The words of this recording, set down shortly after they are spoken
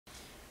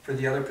for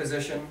the other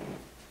position.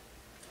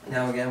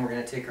 Now again, we're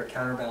going to take our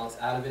counterbalance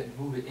out of it and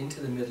move it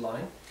into the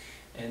midline,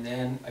 and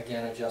then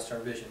again adjust our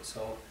vision.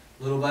 So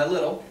little by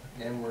little,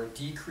 and we're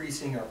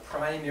decreasing our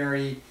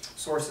primary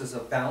sources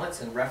of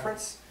balance and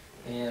reference,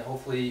 and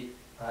hopefully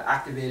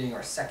activating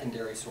our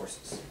secondary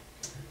sources.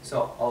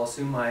 So I'll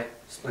assume my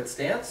split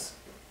stance,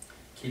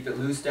 keep it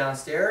loose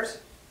downstairs,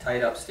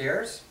 tight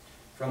upstairs.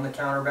 From the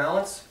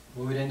counterbalance,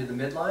 move it into the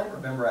midline.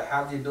 Remember, I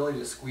have the ability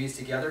to squeeze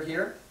together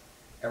here.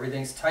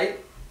 Everything's tight,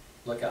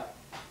 look up.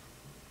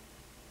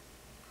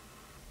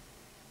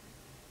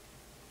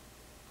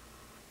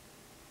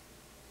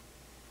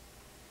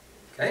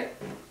 Okay,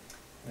 I'm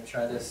going to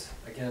try this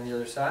again on the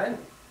other side.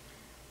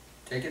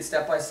 Take it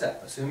step by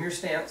step. Assume your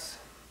stance,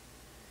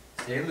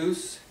 stay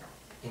loose,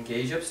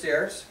 engage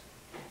upstairs,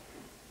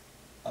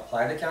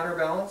 apply the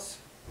counterbalance,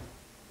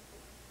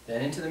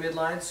 then into the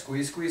midline,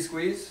 squeeze, squeeze,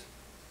 squeeze,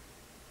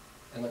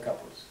 and look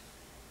upwards.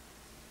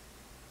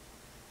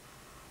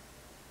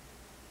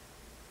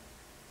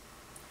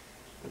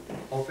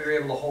 Hopefully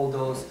you're able to hold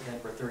those again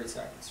for 30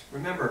 seconds.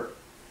 Remember,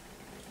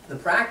 the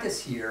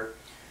practice here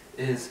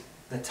is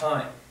the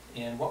time.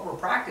 And what we're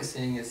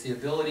practicing is the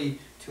ability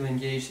to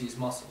engage these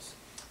muscles.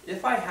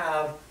 If I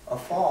have a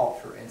fall,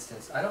 for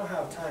instance, I don't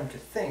have time to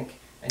think,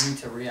 I need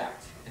to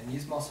react. And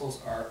these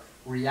muscles are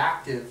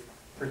reactive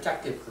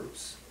protective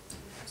groups.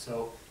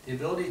 So the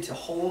ability to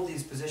hold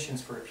these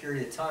positions for a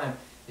period of time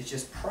is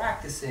just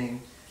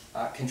practicing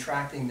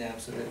contracting them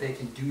so that they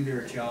can do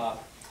their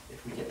job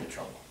if we get into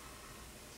trouble.